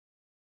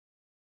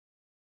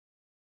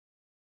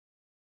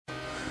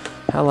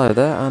Hello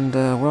there, and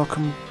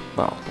welcome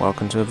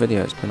to a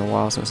video. It's been a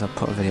while since I've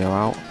put a video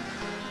out.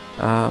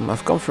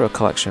 I've gone through a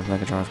collection of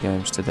Mega Drive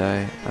games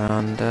today,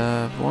 and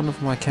one of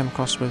them I came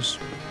across was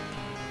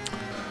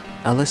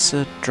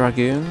Alisia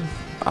Dragoon.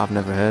 I've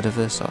never heard of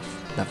this,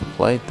 I've never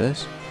played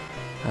this,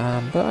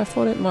 but I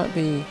thought it might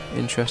be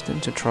interesting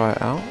to try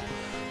it out.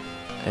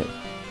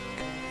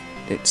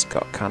 It's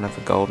got kind of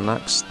a Golden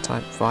Axe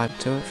type vibe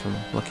to it from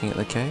looking at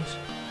the case.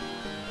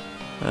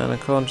 And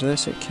according to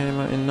this, it came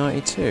out in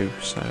 '92,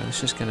 so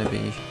this is going to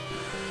be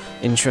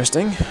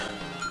interesting.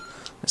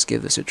 Let's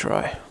give this a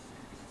try.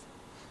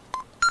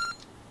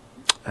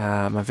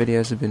 My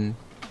videos have been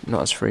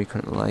not as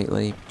frequent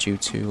lately due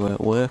to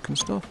work and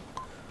stuff,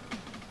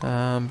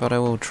 but I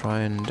will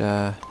try and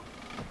do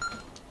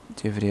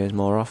videos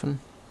more often.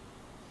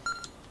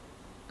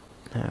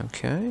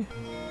 Okay.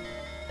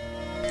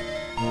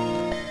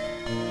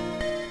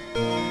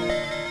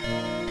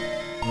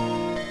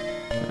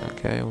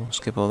 Okay, we'll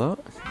skip all that.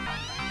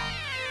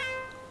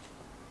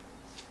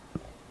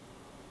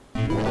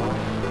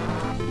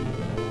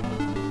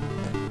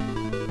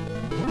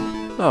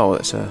 Oh,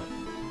 it's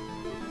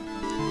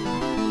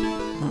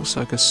looks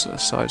like a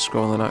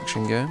side-scrolling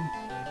action game.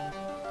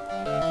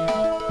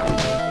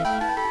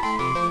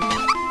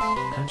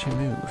 How'd you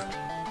move?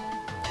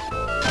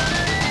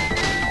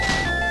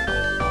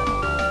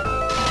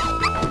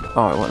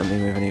 Oh, it won't let me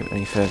move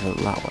any further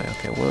that way.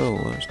 Okay, whoa,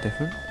 that's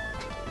different.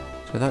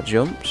 So that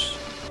jumps.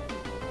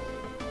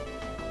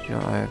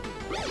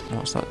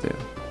 What's that do?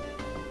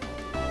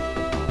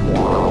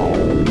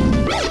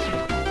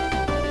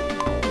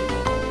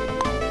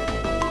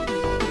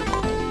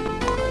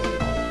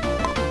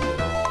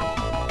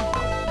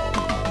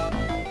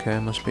 Okay,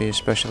 must be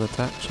special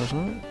attacks or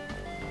something.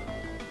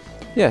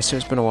 Yeah, so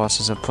it's been a while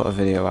since I've put a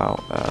video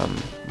out.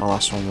 My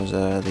last one was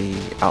the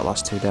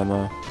Outlast 2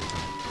 demo.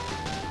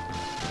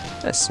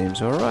 That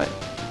seems alright.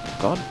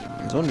 God,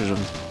 there's hundreds of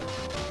them.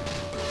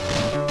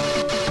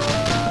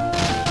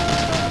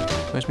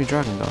 Where's my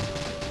dragon gone?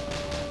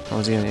 Oh,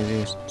 is he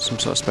some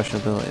sort of special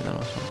ability then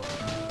or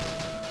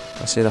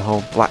something? I see the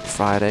whole Black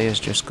Friday has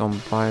just gone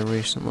by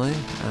recently,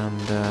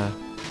 and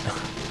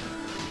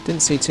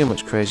didn't see too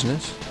much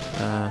craziness,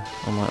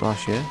 unlike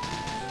last year,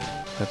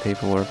 where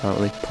people were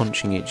apparently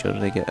punching each other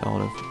to get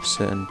hold of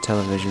certain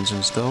televisions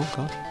and stuff.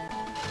 God.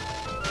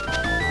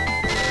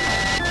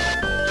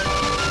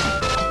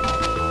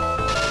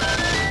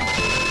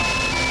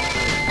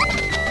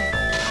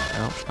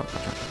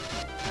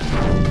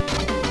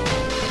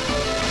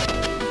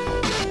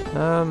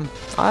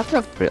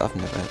 I've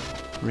never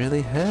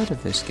really heard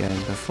of this game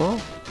before,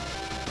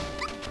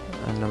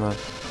 and my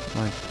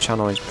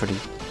channel is pretty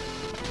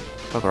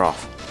bugger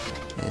off.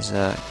 Is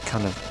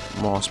kind of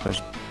more, I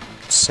suppose,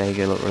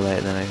 Sega look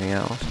related than anything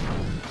else.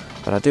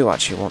 But I do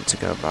actually want to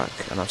go back,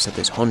 and I've said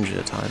this hundreds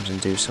of times, and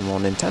do some more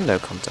Nintendo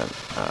content.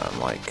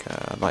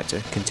 I'd like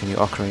to continue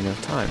Ocarina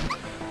of Time.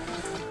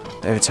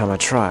 Every time I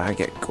try, I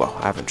get, well,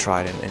 I haven't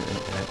tried in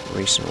a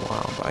recent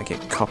while, but I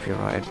get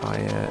copyrighted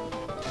by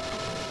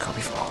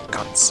oh,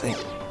 God's sake.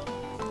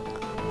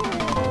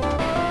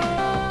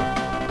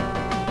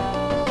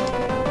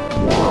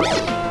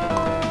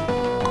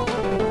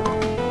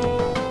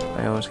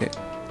 I always get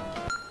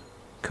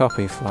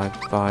copy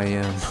flagged by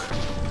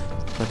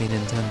bloody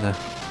Nintendo.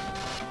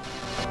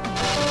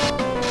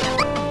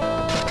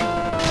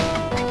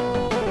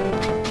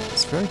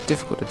 It's very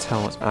difficult to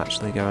tell what's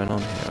actually going on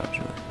here,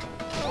 actually.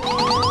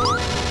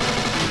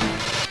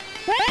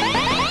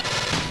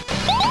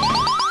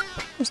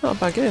 It's not a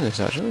bad game, this,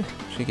 actually.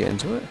 Should we get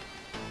into it?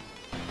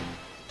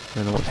 I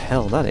don't know what the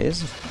hell that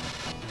is.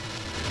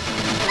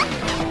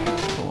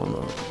 Oh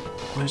no.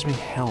 Where's my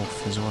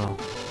health as well?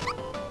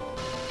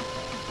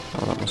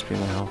 Oh, that must be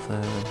my health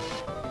there then.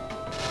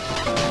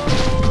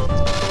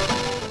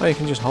 Oh, you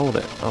can just hold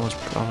it. I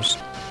was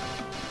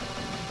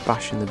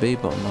bashing the B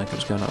button like it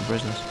was going out of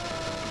business.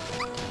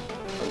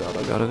 Oh god,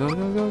 oh god, oh god,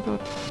 oh god, oh god.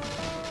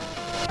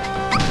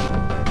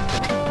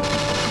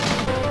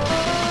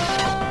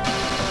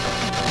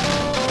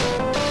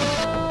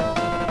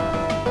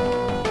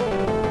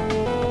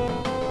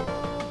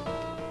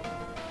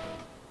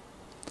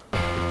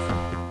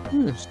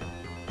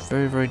 It's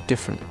very, very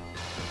different,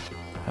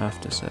 I have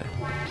to say.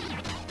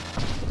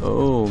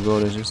 Oh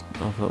god, I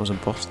thought it was a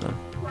boss then.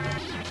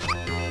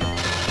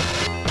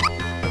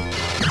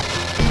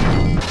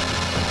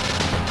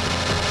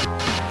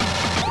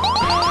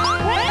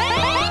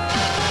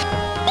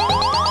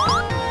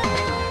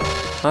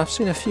 I've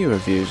seen a few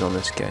reviews on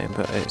this game,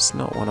 but it's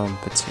not one I'm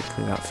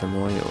particularly that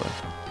familiar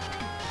with.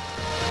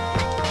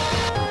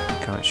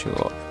 Can't shoot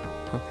up.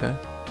 Okay.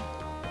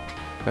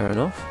 Fair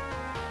enough.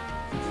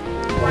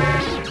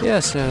 Yeah,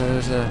 so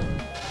there's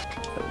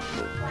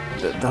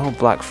the whole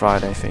Black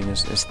Friday thing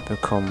has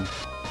become,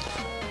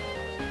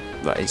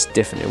 like, it's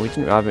different. We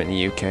didn't have it in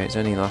the UK. It's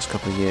only the last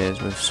couple of years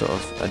we've sort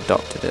of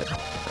adopted it.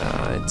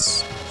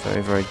 It's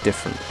very, very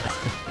different.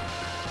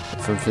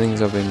 From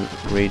things I've been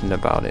reading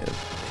about it,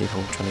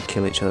 people trying to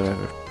kill each other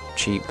over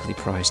cheaply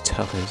priced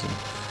tellies and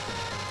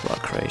a lot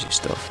of crazy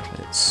stuff.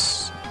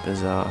 It's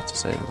bizarre, to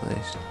say the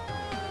least.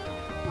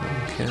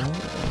 Okay,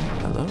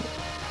 hello.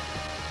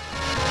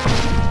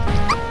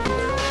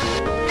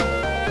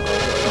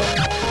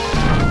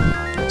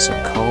 It's a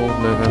cold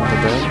November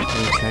day.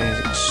 UK is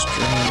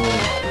extremely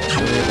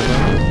chilly at the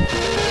moment.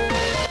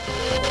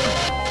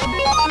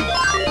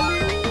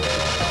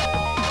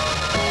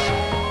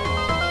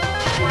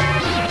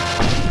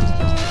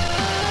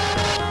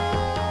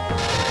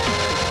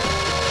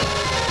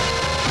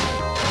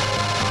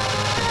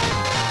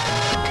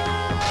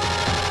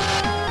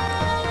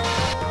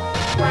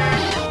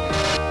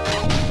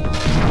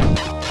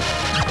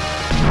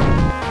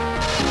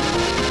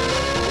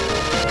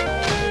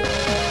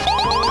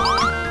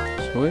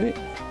 Sweet.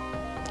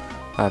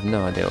 I have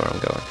no idea where I'm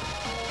going.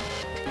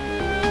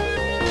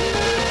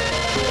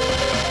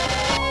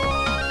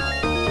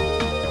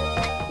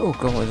 Oh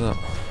god, what is that?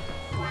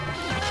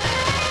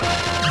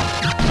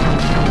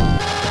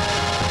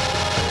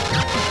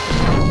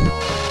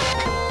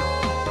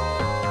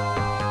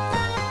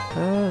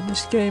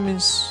 This game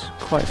is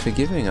quite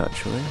forgiving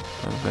actually.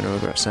 I'm going to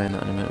regret saying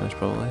that in a minute most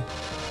probably.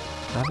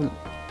 I haven't...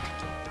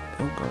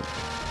 oh god.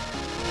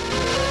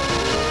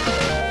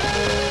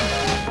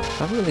 I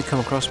haven't really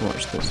come across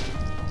much that's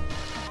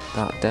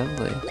that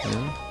deadly, you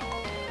know?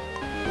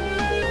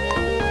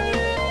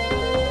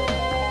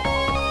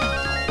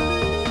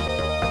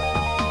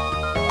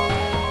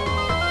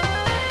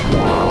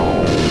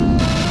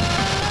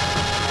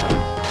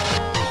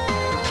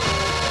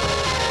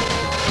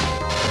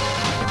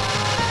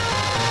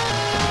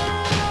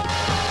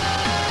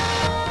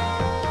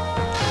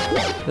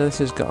 This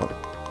has got...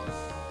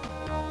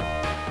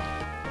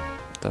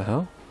 what the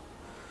hell?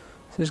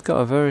 This has got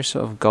a very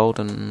sort of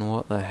golden...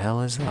 what the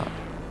hell is that?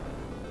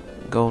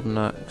 Golden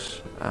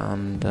axe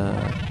and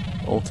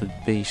altered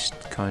beast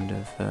kind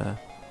of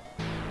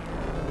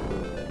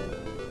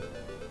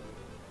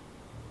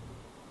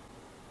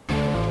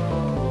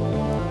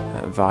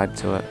vibe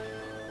to it.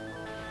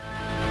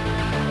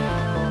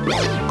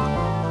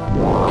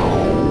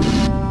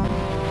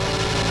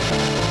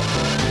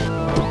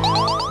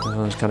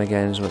 Those kind of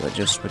games where they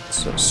just would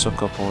sort of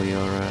suck up all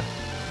your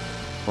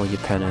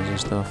pennies and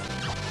stuff.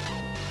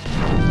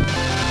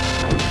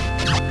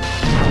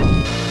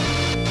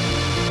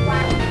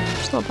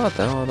 It's not bad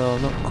though, although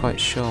I'm not quite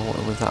sure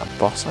what was that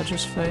boss I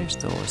just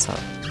faced, or was that...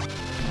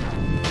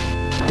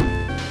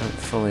 I don't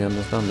fully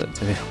understand it,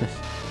 to be honest.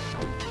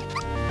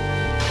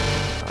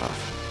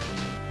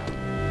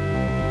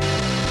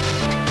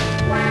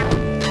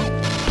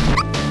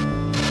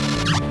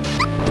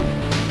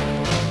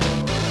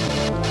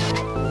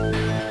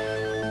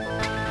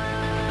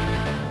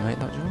 Make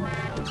that jump.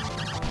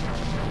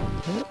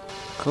 Yep.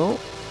 Cool.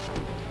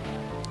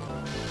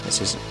 This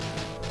is...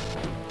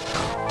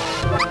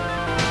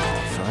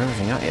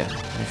 everything at you.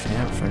 Everything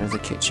out for another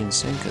kitchen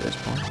sink at this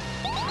point.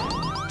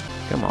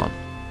 Come on.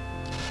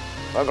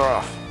 Bugger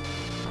off.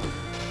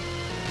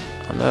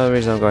 I know the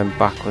reason I'm going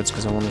backwards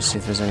because I want to see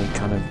if there's any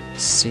kind of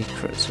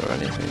secrets or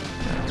anything.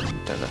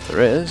 Don't know if there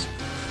is.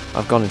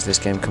 I've gone into this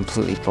game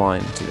completely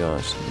blind, to be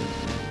honest,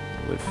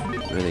 with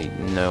really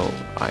no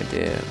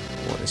idea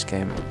what this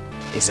game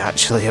is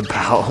actually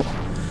about,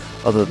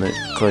 other than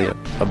it's clearly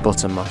a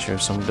button masher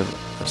of some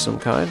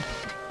kind.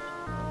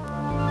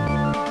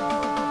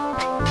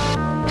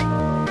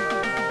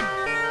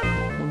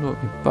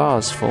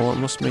 Bar's full, it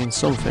must mean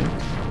something.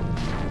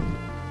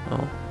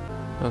 Oh,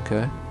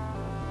 okay.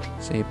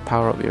 So you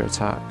power up your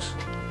attacks.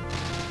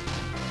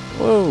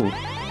 Whoa!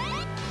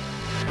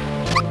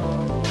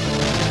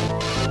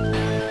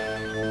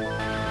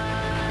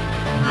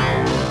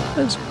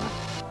 It's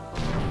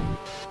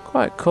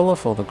quite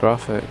colourful, the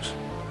graphics.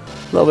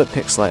 A little bit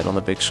pixelated on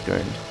the big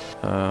screen.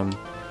 On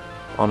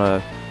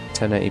a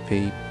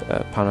 1080p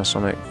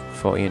Panasonic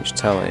 40-inch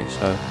telly,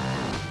 so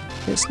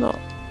it's not...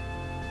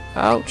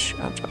 ouch!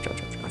 Ouch, ouch,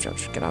 ouch, ouch, ouch,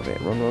 ouch. Get out of here.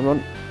 Run, run,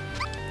 run.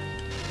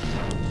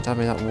 Tell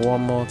me that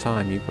one more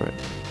time, you Brit.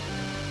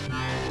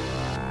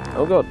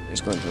 Oh god,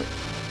 it's going to it.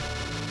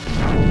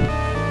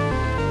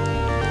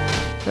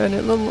 And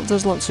it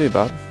doesn't look too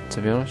bad,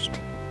 to be honest.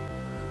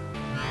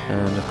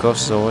 And of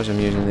course, as always, I'm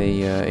using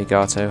the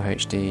Elgato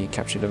HD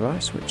capture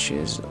device, which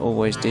is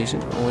always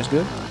decent, always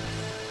good.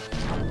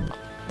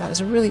 That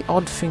is a really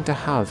odd thing to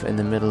have in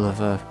the middle of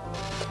a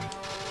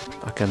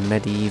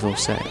medieval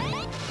setting.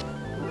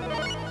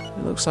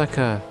 It looks like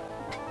a...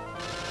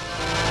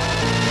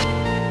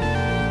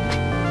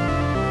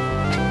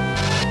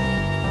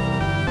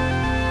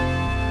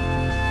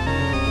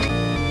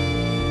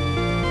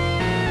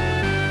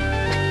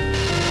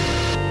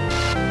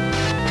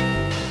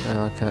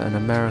 an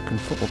American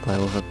football player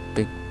with a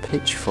big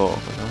pitchfork.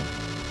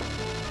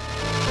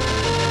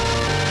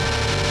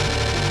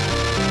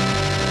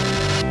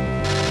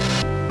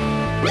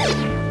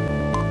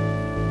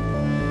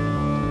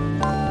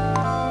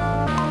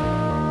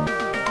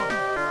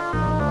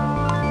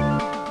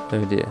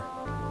 Oh dear.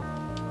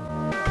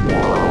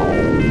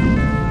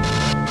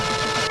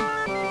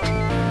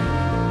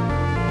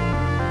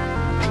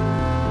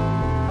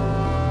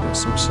 There's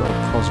some sort of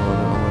puzzle, I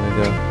don't know where to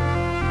go.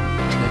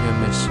 Maybe I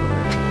missed something.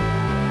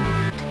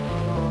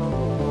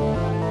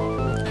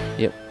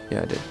 Yep,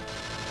 yeah I did.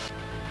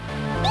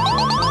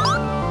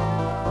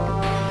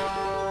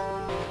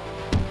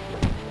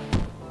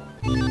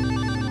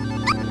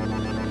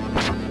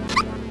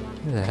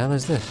 hell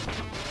is this?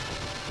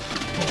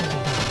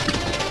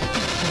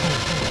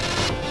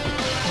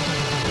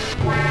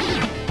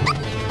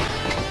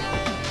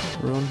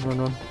 Run, run,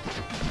 run.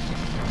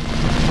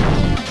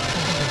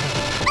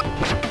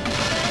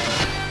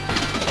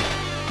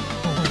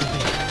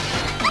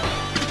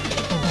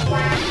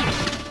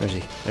 Where's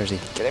he? There's he.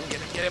 Get him,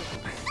 get him, get him!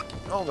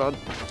 Oh god.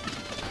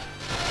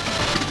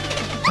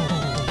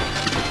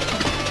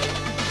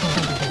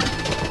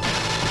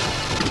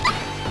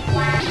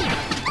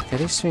 Okay,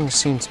 these things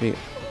seem to be...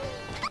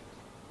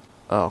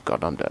 Oh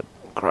god, I'm dead.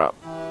 Crap.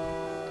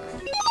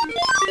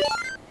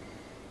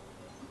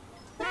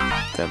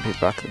 Don't be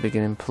back at the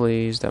beginning,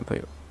 please. Don't be...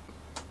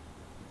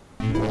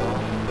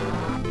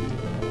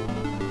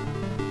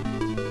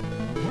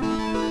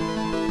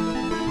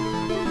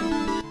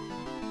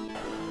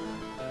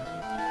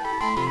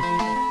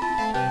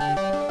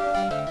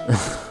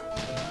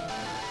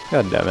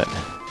 God damn it.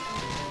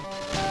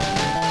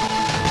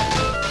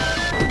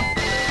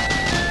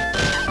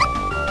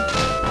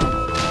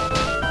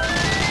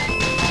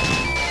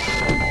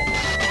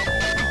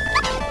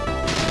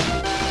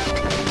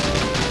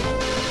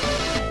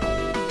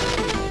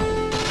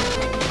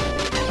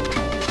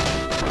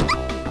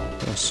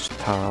 Let's just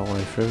power our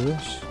way through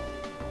this.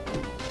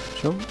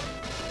 Jump.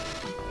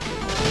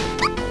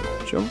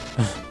 Jump.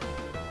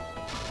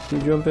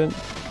 Keep jumping.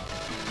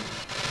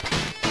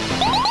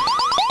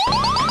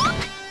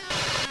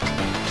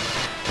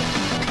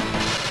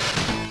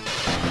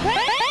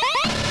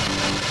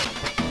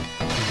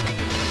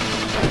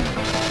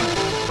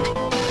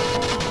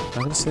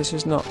 This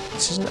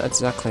isn't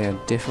exactly a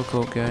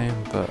difficult game,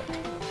 but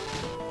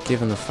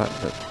given the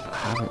fact that I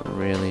haven't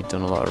really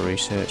done a lot of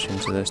research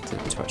into this to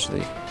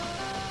actually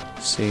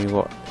see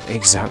what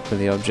exactly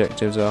the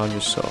objectives are, I'm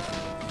just sort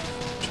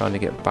of trying to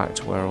get back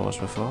to where I was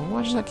before.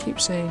 Why does that keep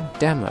saying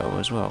demo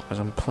as well? Because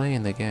I'm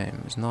playing the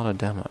game, it's not a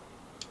demo.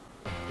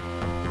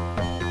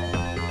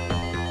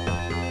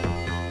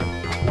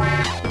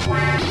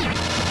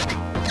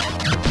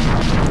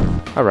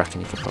 I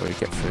reckon you could probably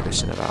get through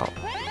this in about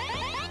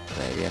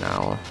maybe an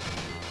hour.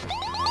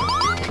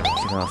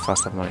 Given how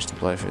fast I've managed to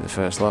blow through the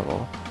first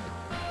level.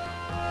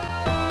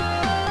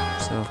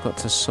 So I've got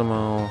to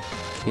somehow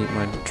keep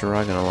my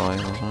dragon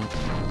alive, wasn't I?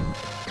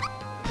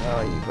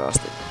 Oh, you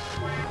bastard.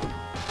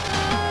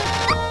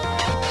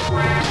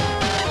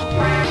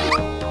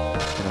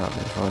 Let's get out of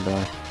here before I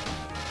die.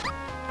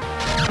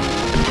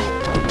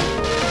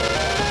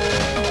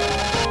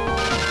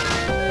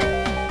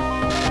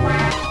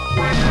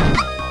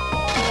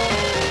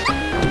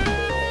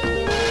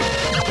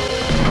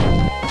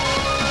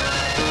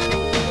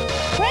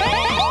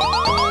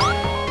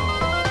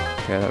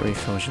 Okay, that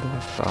refills your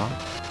life bar.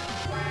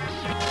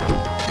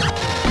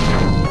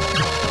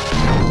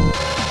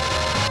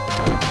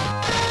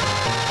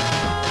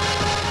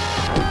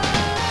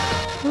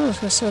 Oh, I was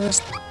going to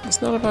say, it's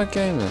not a bad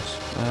game, this.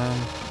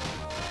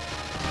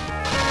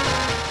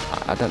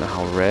 I don't know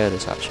how rare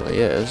this actually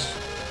is.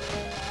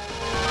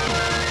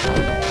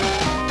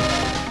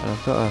 But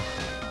I've got a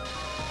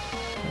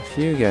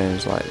few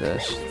games like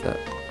this that...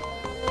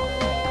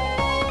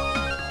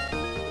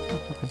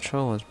 my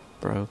controller's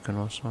broken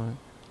or something.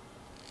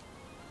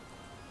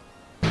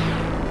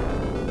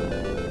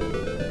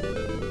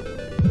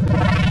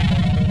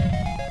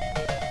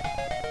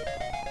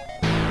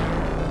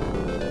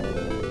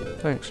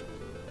 Thanks.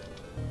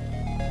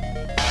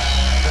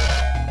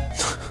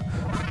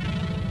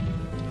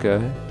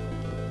 Okay.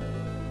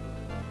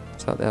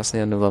 So that's the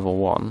end of level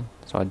 1.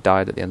 So I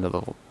died at the end of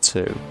level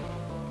 2.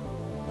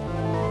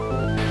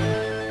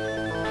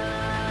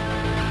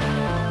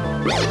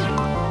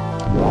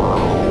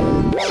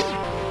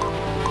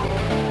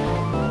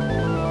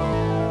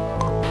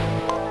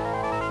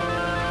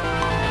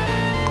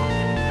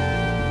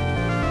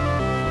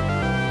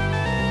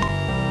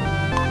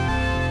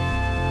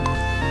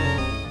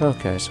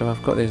 Okay, so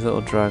I've got these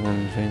little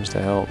dragon things to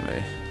help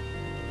me.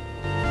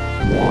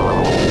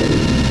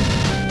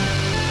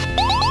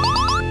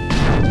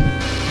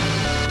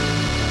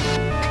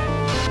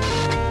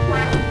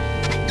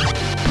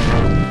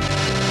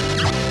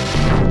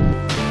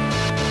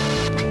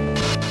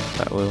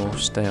 That will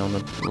stay on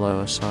the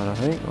lower side, I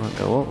think. Won't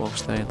go up, we'll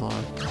stay low.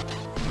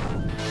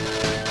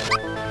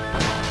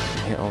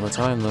 Hit all the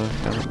time though,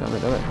 damn it, damn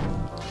it, damn it.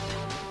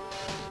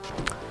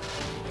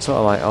 Sort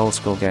of like old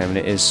school game, and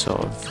it is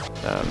sort of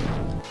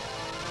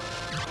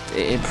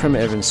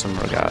primitive in some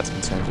regards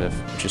in terms of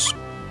just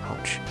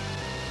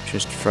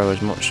throw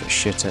as much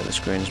shit at the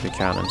screen as we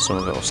can, and some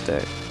of it will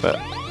stick. But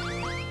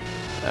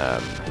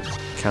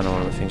kind of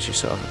one of the things you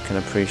sort of can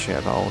appreciate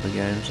about older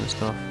games and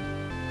stuff.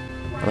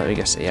 And let me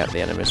guess, yeah,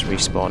 the enemies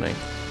respawning.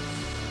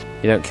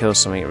 You don't kill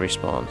something, it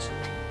respawns.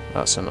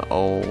 That's an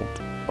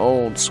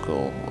old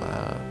school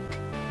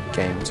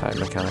game type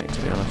mechanic,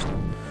 to be honest.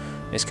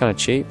 It's kind of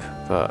cheap,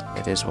 but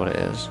it is what it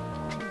is.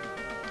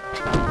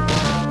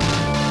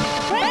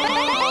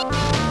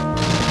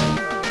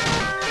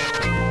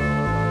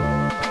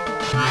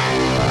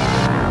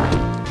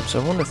 So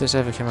I wonder if this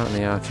ever came out in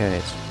the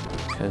arcades,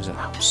 because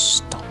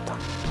stop that.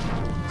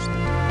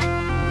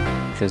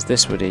 because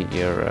this would eat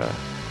your.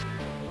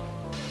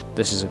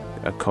 This is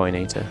a coin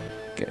eater.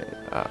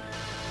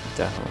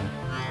 Definitely.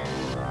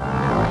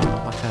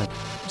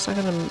 It looks like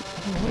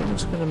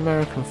an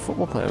American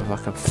football player with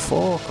like a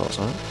fork or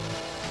something.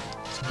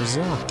 It's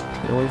bizarre.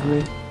 You with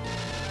me?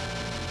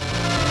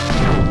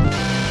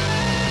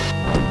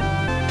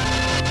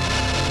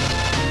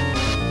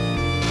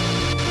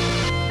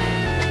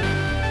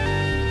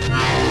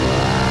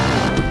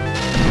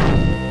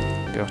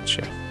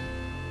 Gotcha.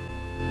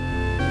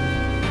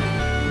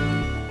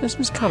 This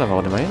was kind of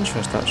odd in my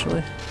interest,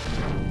 actually.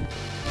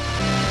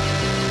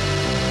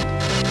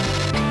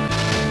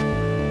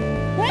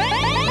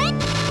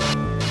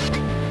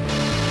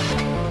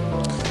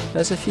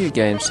 There's a few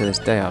games to this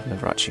day I've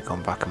never actually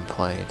gone back and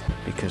played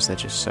because they're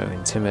just so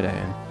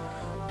intimidating.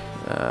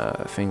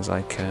 Things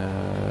like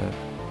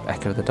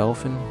Echo the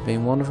Dolphin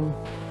being one of them.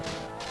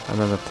 I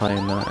remember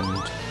playing that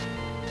and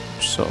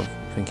just sort of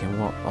thinking,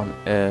 what on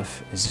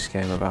earth is this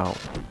game about?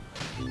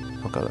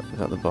 Oh god, is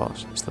that the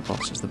boss? It's the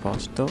boss, it's the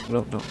boss. Duck.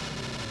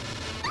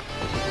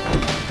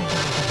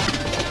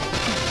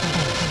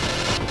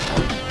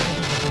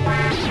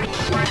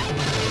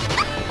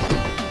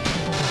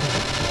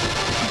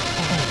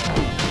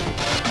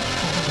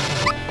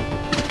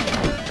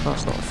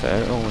 That's not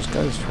fair, it almost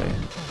goes for you.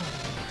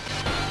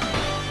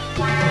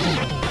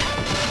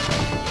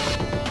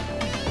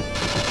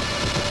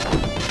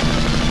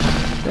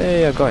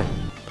 There you go. Is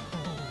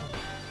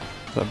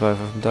that both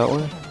of them dealt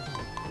with?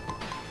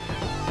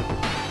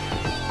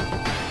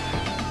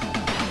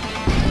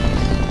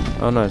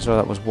 Oh no, sorry,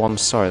 that was one.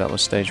 Sorry, that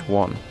was stage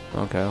 1.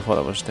 Okay, I thought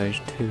that was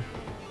stage 2.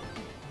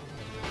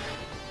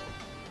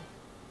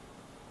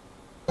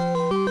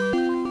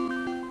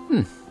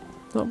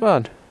 Not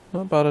bad.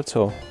 Not bad at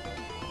all.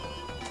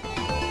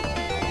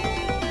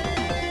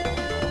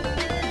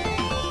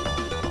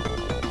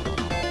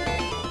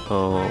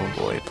 Oh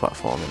boy,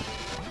 platforming.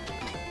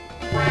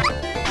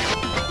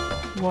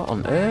 What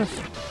on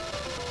earth?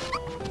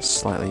 That's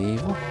slightly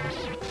evil.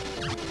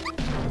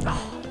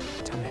 Oh,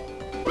 damn it.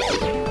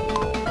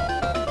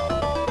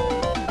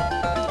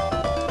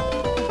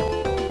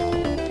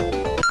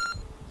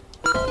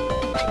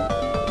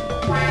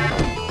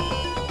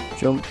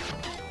 Jump.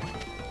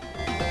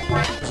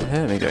 Does it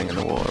hurt me going in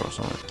the water or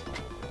something?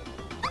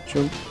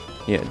 Jump.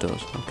 Yeah, it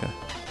does. Okay.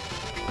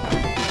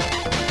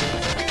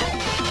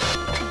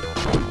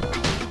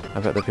 I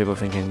bet the people are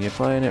thinking, you're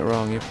playing it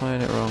wrong, you're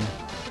playing it wrong.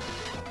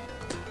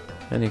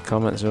 Any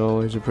comments are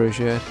always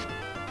appreciated.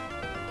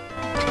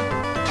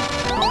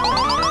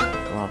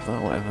 Love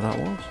that, whatever that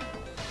was.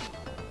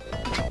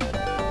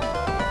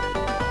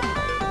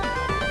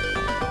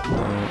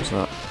 What's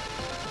that?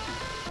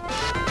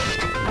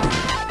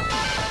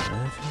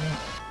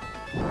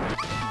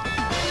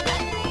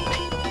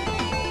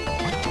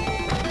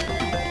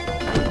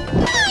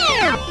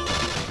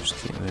 Just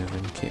keep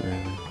moving, keep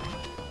moving.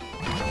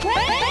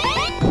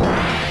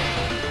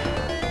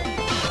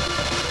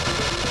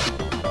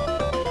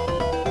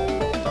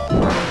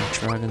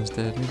 Dragon's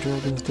dead, my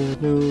dragon's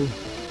dead, no.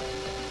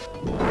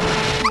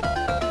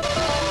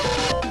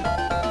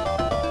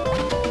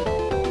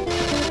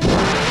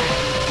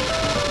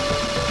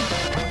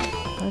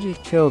 How do you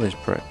kill this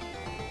prick?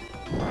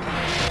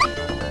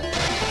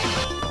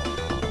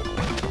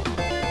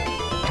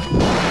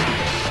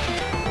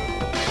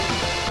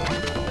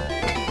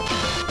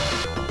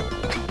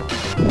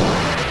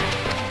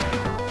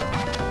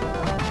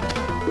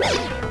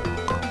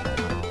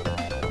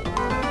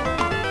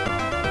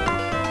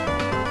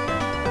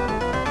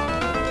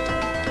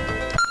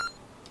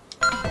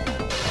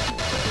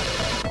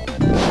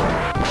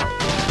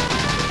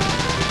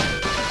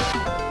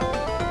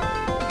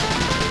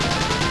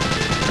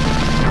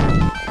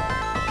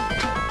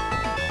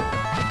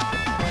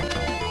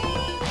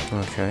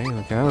 Okay,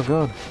 oh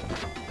god.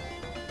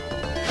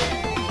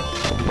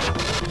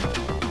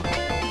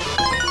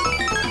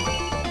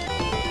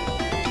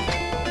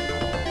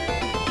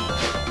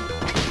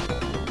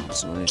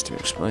 Someone needs to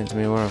explain to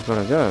me where I've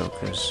got to go,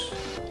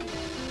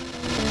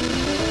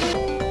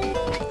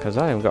 because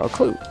I haven't got a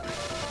clue.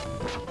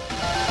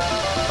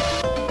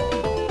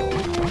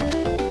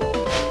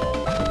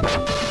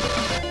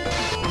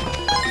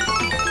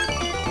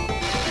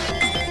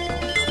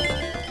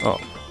 Oh.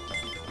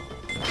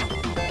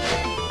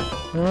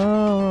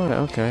 Oh, right,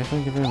 okay,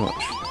 thank you very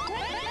much.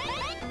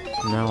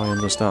 Now I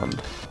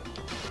understand.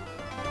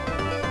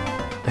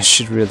 I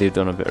should really have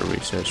done a bit of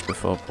research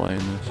before playing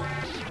this.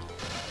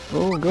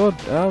 Oh god,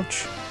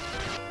 ouch.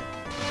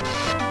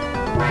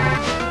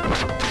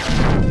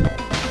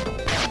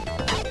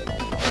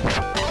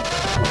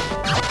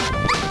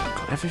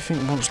 God,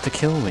 everything wants to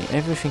kill me.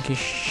 Everything is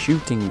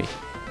shooting me.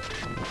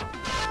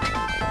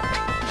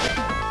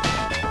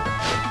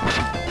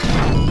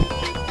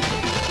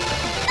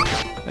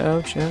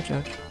 Ouch, ouch,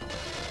 ouch.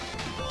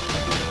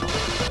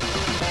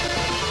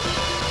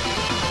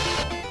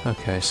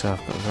 Okay, so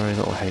I've got very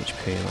little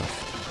HP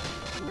left.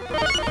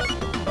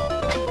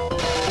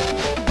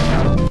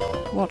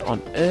 What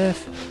on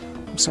earth?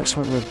 Looks like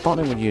something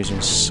Robotic would use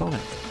in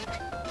Sonic.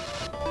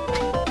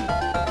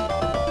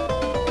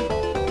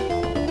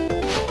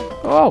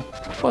 Oh,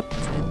 what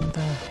in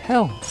the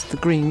hell? It's the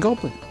Green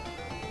Goblin.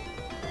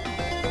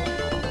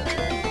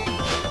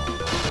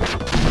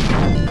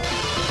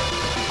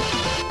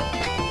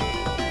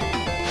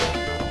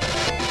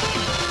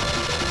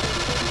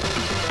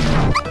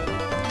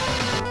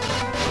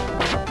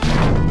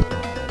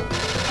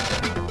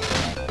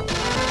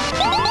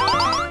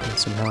 Need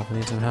some help, I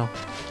need some help.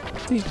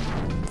 These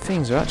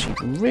things are actually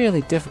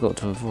really difficult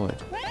to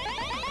avoid.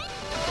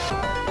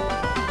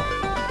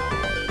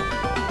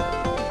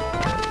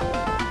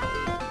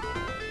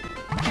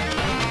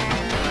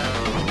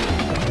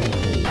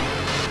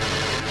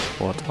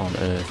 What on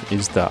earth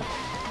is that?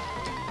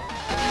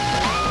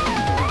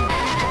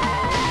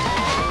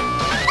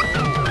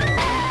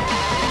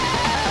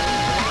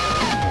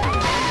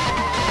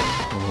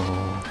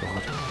 Oh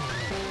god.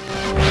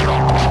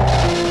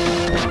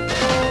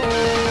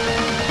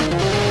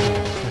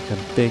 Like a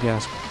big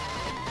ass.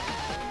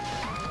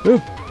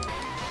 Ooh.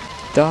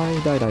 Die.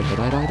 Like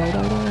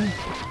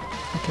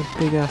a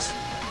big ass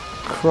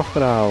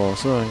crocodile or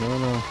something, I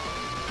don't know.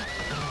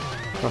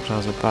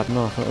 Crocodiles are bad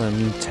enough, but they're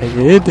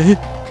mutated.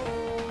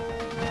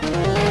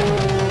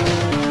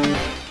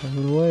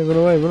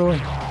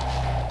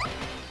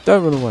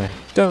 Run away.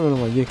 Don't run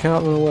away. You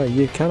can't run away.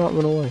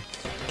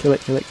 Kill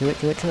it.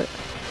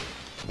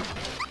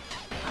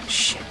 Oh,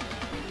 shit.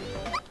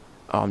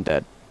 Oh, I'm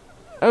dead.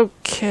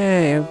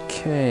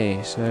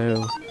 Okay.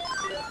 So,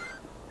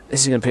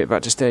 this is going to put it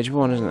back to stage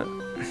 1, isn't it?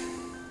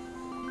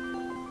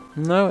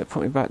 No, it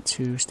put me back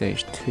to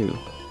stage 2.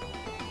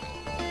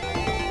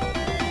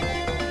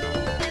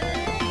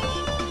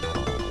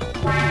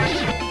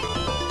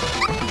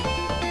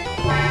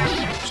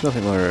 There's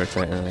nothing more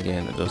irritating than a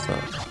game that does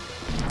that.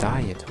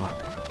 Die, you twat.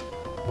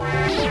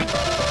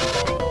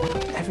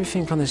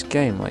 Everything on this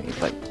game, like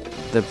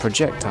the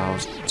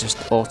projectiles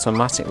just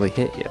automatically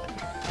hit you.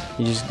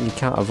 You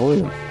can't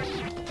avoid them.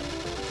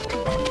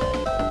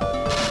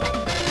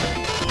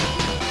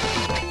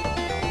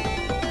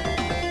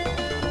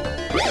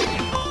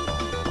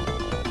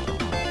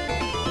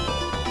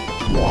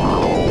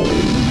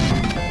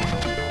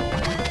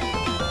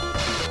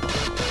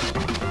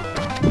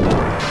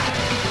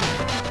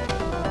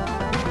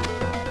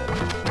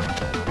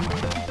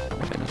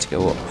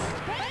 Go up.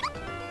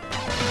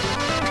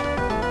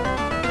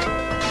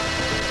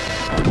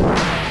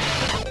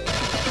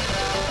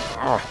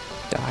 Oh,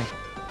 die.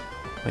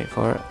 Wait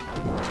for it.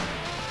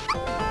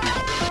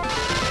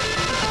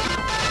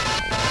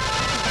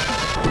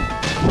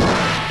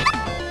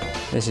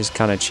 This is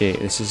kind of cheap.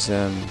 This is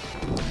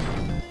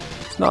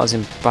it's not as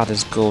bad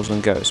as Ghouls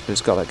and Ghosts, but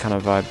it's got that kind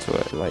of vibe to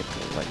it. Like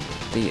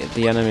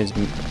the enemies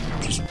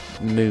just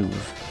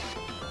move,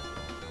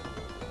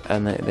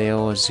 and they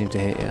always seem to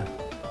hit you.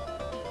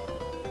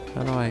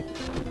 How do I...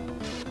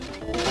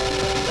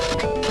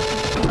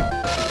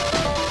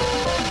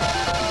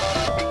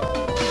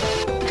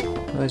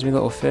 Where's my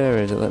little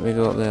fairies that let me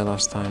go up there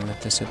last time?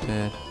 They've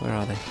disappeared. Where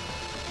are they?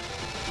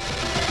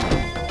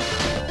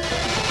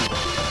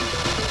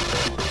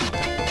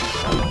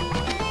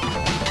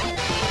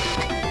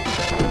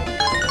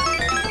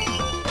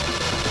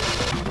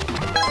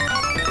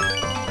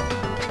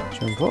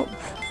 Jump up.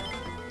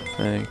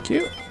 Thank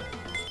you.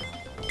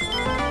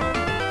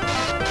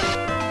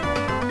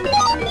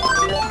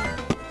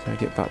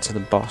 Get back to the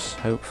boss,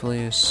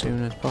 hopefully as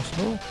soon as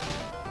possible.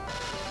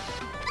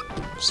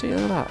 See,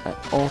 look at that, it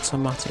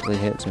automatically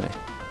hits me.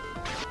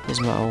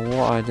 Doesn't matter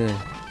what I do.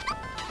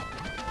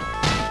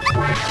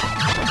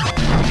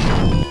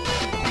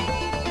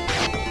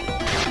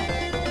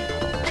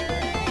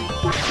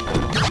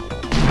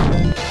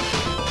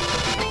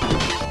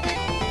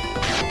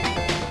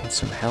 Need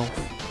some health.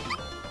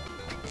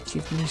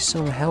 Give me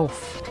some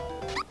health.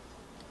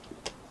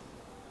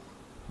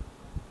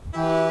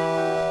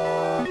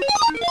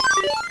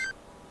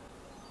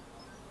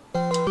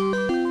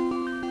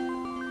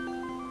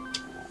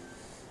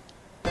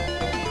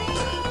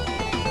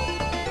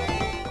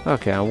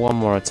 Okay, and one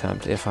more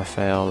attempt. If I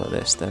fail at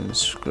this, then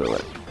screw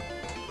it.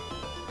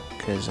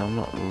 Because I'm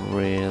not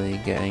really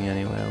getting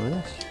anywhere with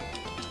this.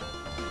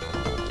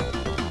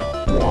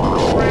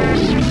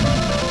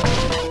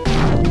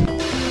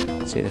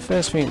 See, the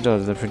first thing it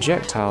does, the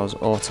projectiles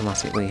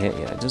automatically hit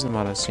you. It doesn't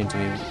matter, seem to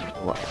be,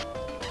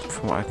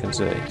 from what I can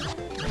see.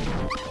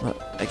 But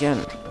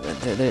again,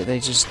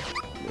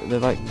 they're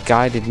like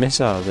guided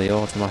missiles. They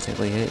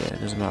automatically hit you.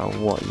 It doesn't matter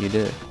what you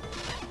do.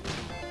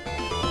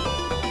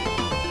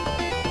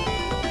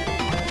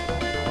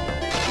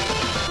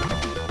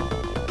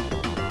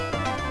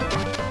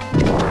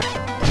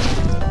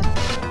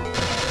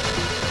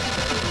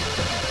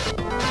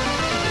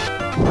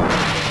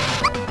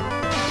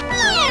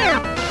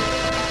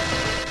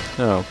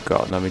 Oh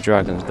god, now my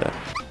dragon's dead.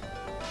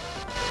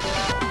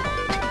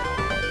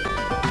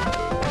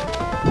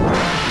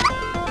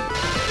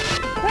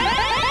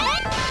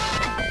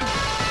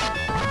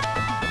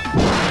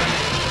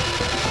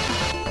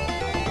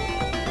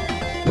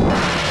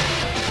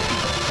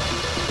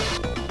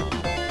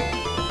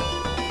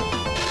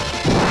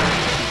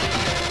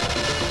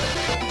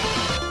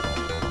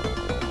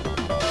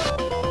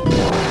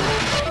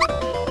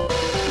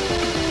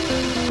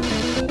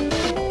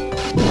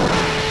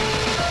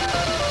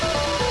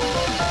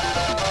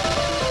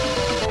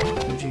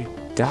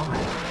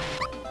 die.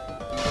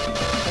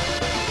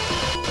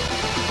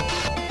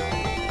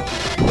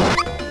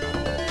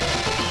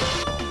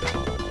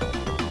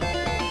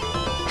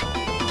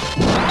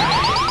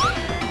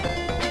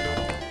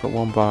 Got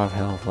 1 bar of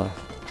health left.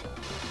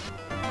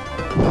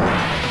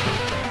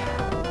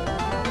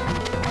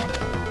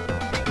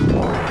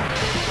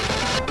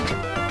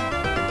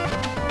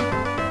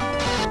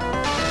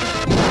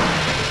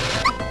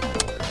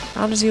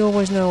 How does he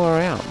always know where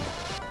I am?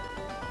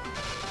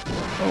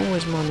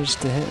 Always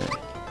managed to hit me.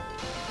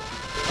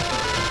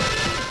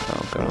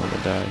 Oh god, I'm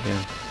gonna die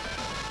again.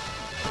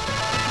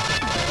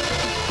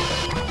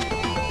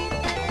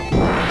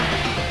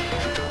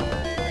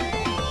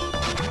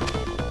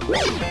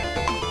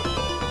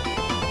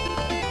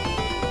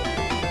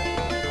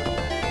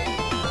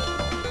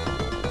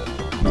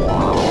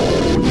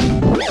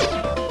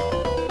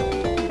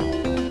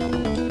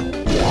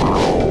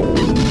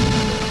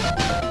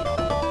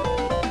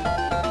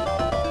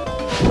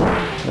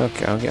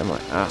 Okay, I'm getting my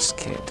ass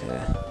kicked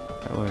here.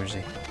 Oh, where is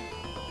he?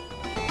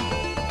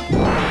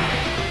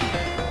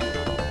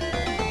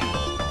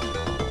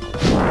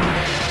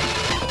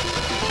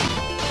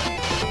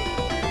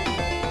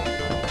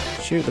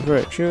 Shoot the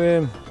brick, shoot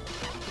him!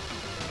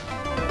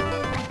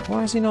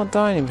 Why is he not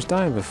dying? He was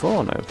dying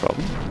before, no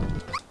problem.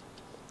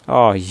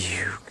 Oh,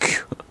 you...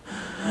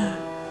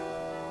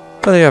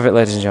 Well, there you have it,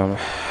 ladies and gentlemen.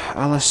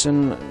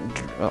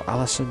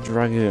 Alisia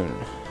Dragoon.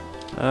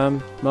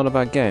 Not a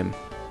bad game.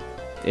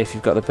 If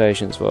you've got the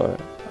patience for it.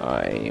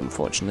 I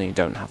unfortunately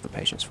don't have the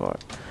patience for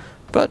it.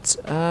 But,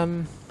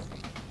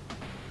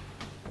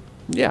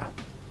 yeah.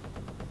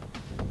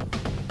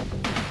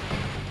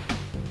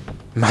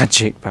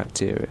 Magic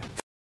bacteria.